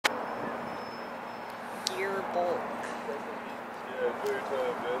bulk. Yeah, enjoy your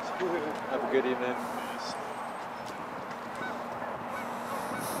time, guys. Have a good evening.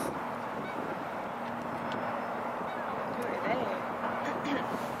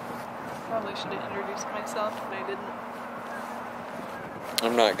 Probably should have introduced myself, but I didn't.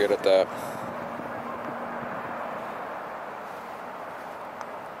 I'm not good at that.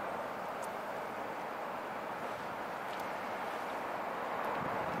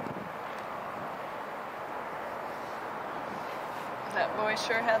 That boy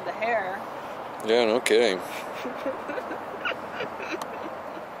sure had the hair. Yeah, no kidding.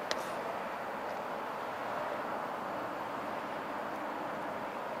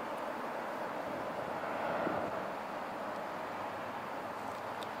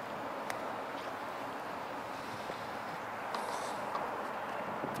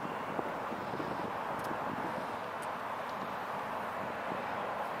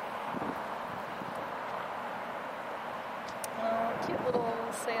 Cute little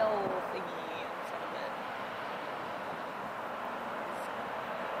sail thingy in front of it.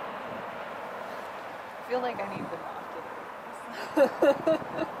 I feel like I need binoculars.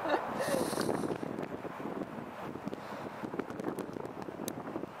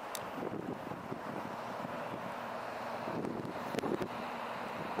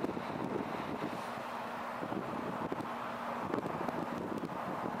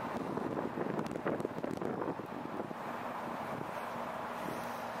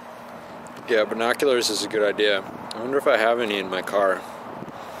 Yeah, binoculars is a good idea. I wonder if I have any in my car. I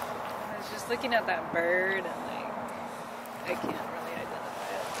was just looking at that bird and I can't really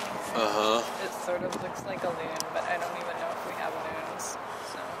identify it. Uh-huh. It sort of looks like a loon, but I don't even know if we have loons.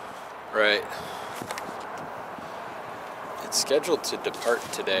 So. Right. It's scheduled to depart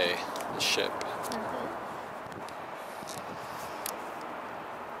today, the ship. I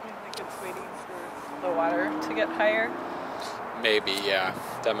think it's waiting for the water to get higher. Maybe, yeah.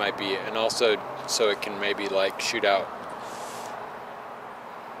 That might be. And also, so it can maybe like shoot out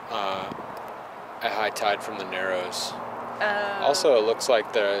at high tide from the Narrows. Also, it looks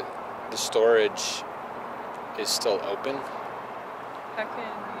like the storage is still open. How can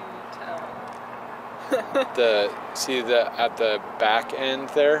you tell? See at the back end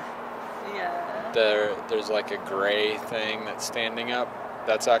there? Yeah. There's like a gray thing that's standing up.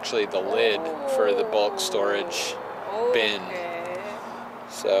 That's actually the lid for the bulk storage bin.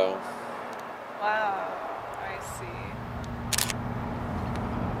 So. Wow, I see.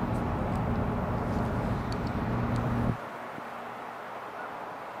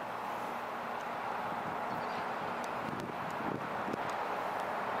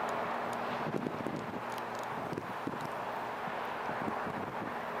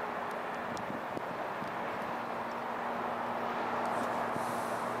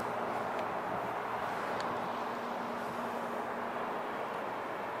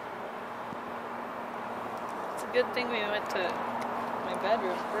 Good thing we went to my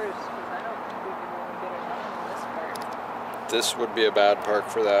bedroom first, because I don't think we can really get around in this part. This would be a bad park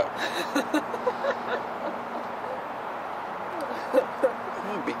for that. I'm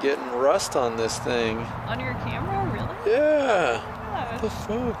gonna be getting rust on this thing. On your camera, really? Yeah. Oh my What the gosh.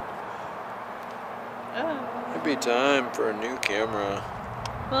 fuck? Oh. It'd be time for a new camera.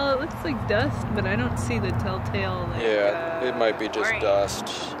 Well, it looks like dust, but I don't see the telltale. Like, Yeah, it might be just orange.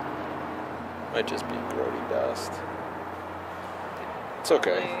 dust. Might just be grody dust. It's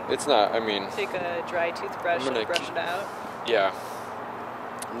okay. Probably It's not, I mean, take a dry toothbrush I'm gonna and brush it out. yeah.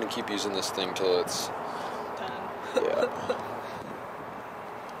 I'm gonna keep using this thing till it's, Done. yeah.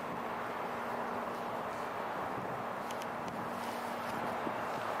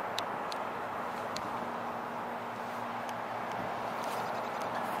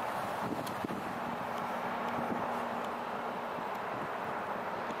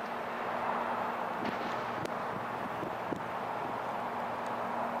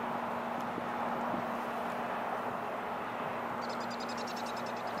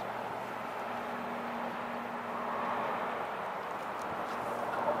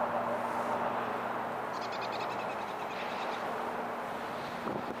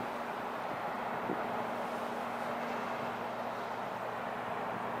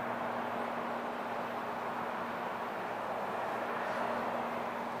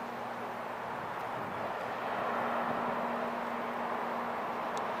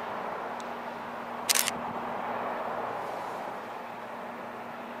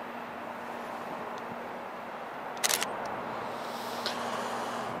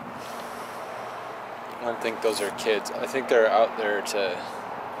 I don't think those are kids. I think they're out there to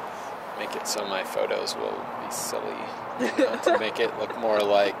make it so my photos will be silly. You know, to make it look more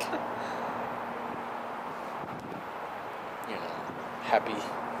like happy.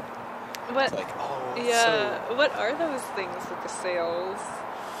 What? It's like, oh, it's Yeah. What are those things with the sails?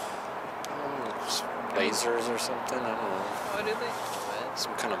 Lasers or something. I don't know. What do they call it?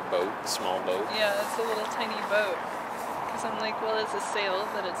 Some kind of boat, small boat. Yeah, it's a little tiny boat. Because I'm like, well, it's a sail,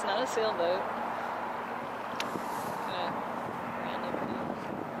 but it's not a sailboat. Random thing.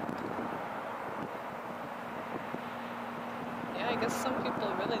 Yeah, I guess some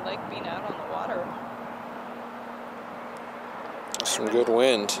people really like being out on the water. Some good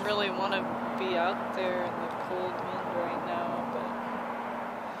wind. Really want to be out there in the cold wind right now, but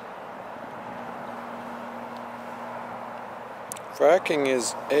Fracking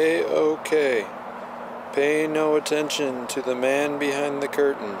is A-OK. Pay no attention to the man behind the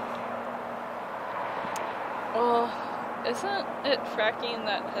curtain. well, isn't it fracking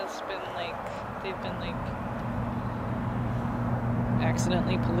that has been like they've been like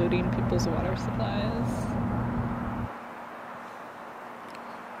accidentally polluting people's water supplies?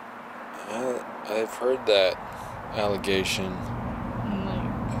 I've heard that allegation.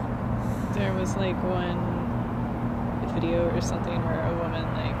 Like there was like one video or something where a woman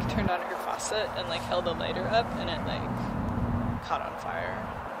like turned on her faucet and like held a lighter up and it like caught on fire.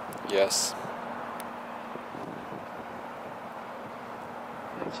 Yes.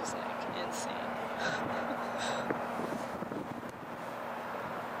 Which is like insane.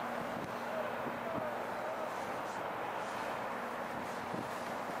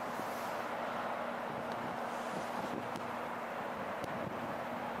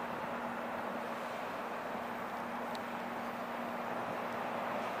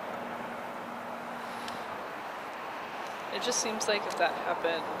 It just seems like if that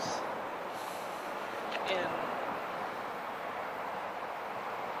happened in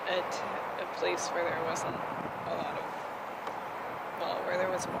a place where there wasn't a lot of, well, where there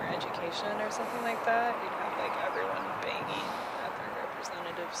was more education or something like that, you'd have like everyone banging at their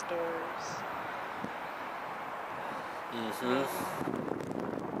representative stores.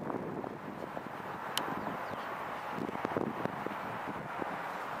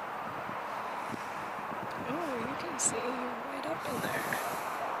 Oh, you can see right up in there.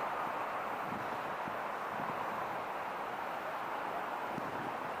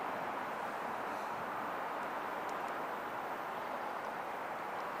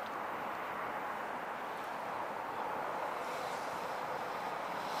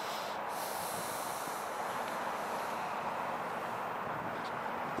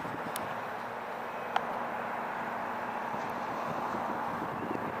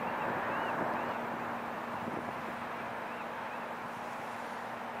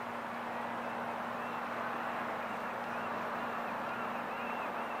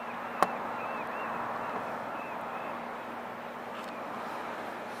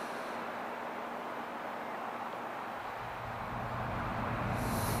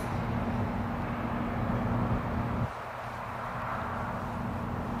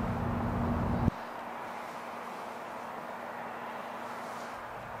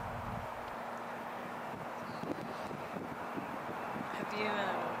 Have you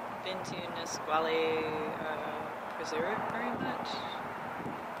been to Nisqually Preserve very much?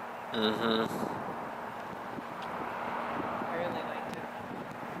 I really liked it.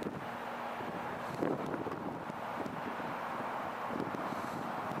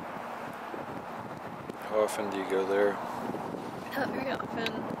 How often do you go there? Not very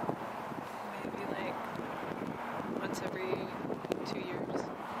often. Maybe like once every 2 years.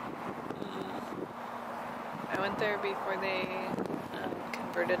 I went there before they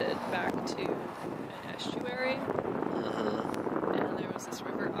converted it back to an estuary. And there was this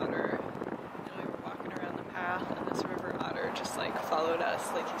river otter. And we were walking around the path, and this river otter just like followed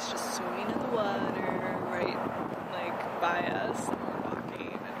us. Like he's just swimming in the water right like by us. And we're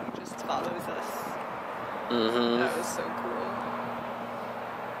walking, and he just follows us. That was so cool.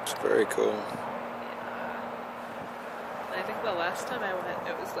 It's very cool. Yeah. I think the last time I went,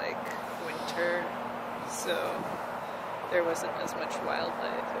 it was like winter, so there wasn't as much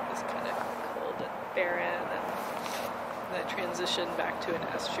wildlife. It was kind of cold and barren, and the transition back to an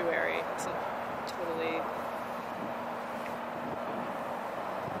estuary isn't totally.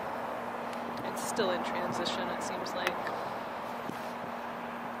 It's still in transition, it seems like,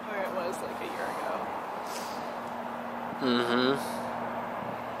 where it was like a year ago.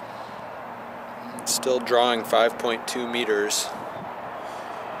 It's still drawing 5.2 meters.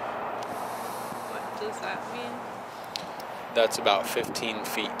 What does that mean? That's about 15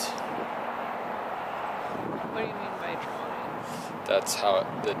 feet. What do you mean by drawing? That's how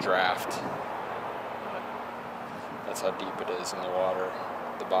the draft. That's how deep it is in the water,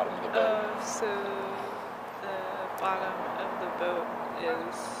 the bottom of the boat. Oh, so the bottom of the boat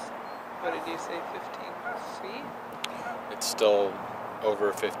is, what did you say, 15 feet? It's still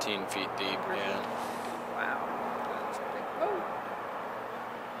over 15 feet deep, yeah. Wow. That's a big boat.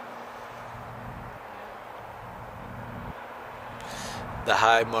 The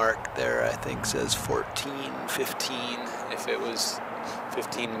high mark there, I think, says 14, 15, if it was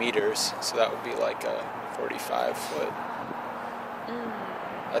 15 meters. So that would be like a 45 foot.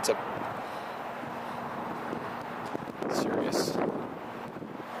 That's a serious.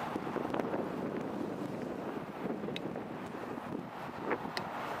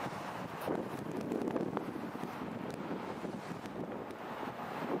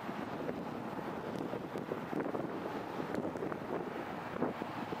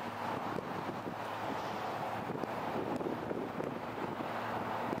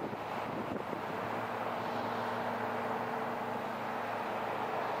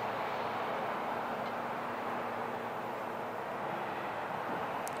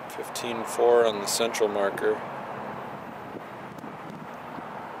 $15.4 on the central marker.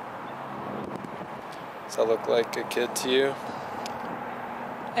 Does that look like a kid to you?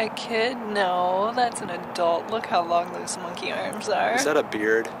 A kid? No, that's an adult. Look how long those monkey arms are. Is that a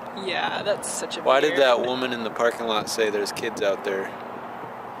beard? Yeah, that's such a Why beard. did that woman in the parking lot say there's kids out there?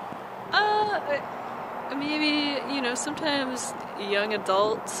 Maybe, sometimes young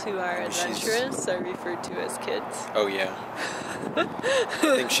adults who are adventurous are referred to as kids. Oh, yeah.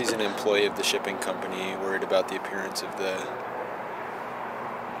 I think she's an employee of the shipping company, worried about the appearance of the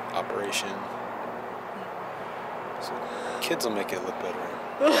operation. So, kids will make it look better.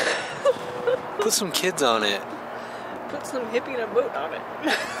 Put some kids on it. Put some hippie in a boat on it.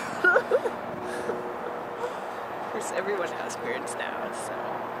 Of course, everyone has beards now, so...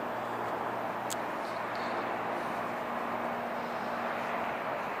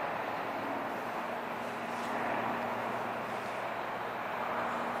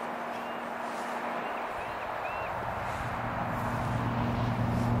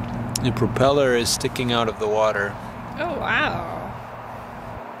 The propeller is sticking out of the water. Oh, wow.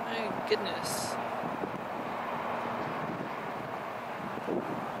 My goodness.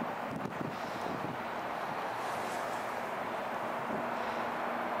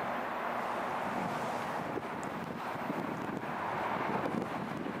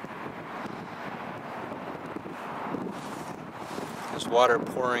 There's water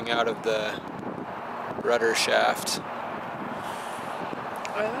pouring out of the rudder shaft.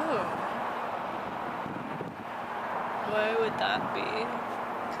 Oh. Why would that be?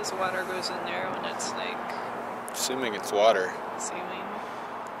 Because water goes in there when it's like... Assuming it's water. Seeming.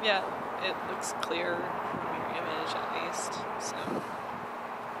 Yeah, it looks clear from your image at least, so...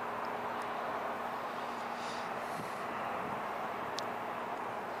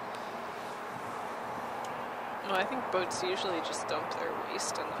 Well, I think boats usually just dump their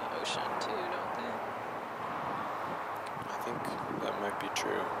waste in the ocean too, don't they? I think that might be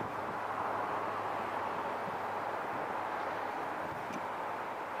true.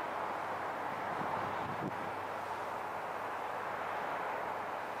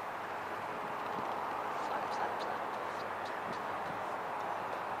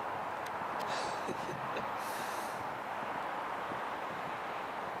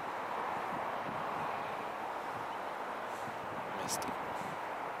 Misty.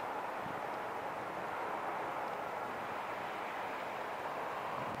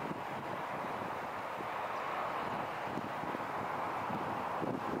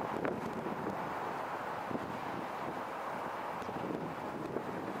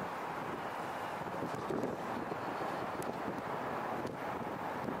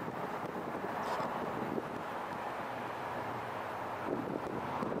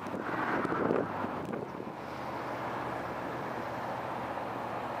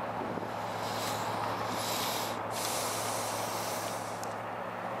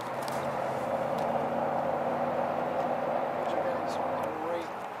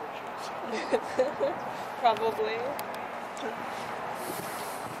 Probably.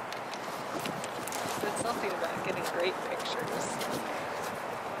 Said something about getting great pictures.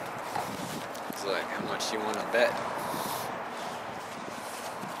 It's like, how much do you want to bet?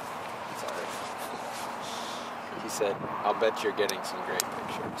 Sorry. He said, I'll bet you're getting some great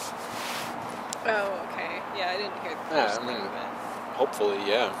pictures. Oh, okay. Yeah, I didn't hear the Yeah, first I thing mean, of it. hopefully,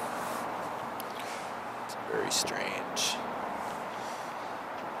 yeah. It's very strange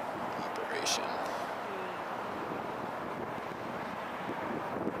operation.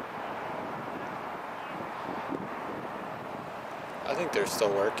 I think they're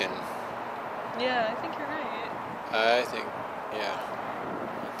still working. Yeah, I think you're right. I think, yeah.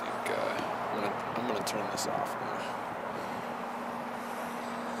 I think I'm I'm gonna turn this off now.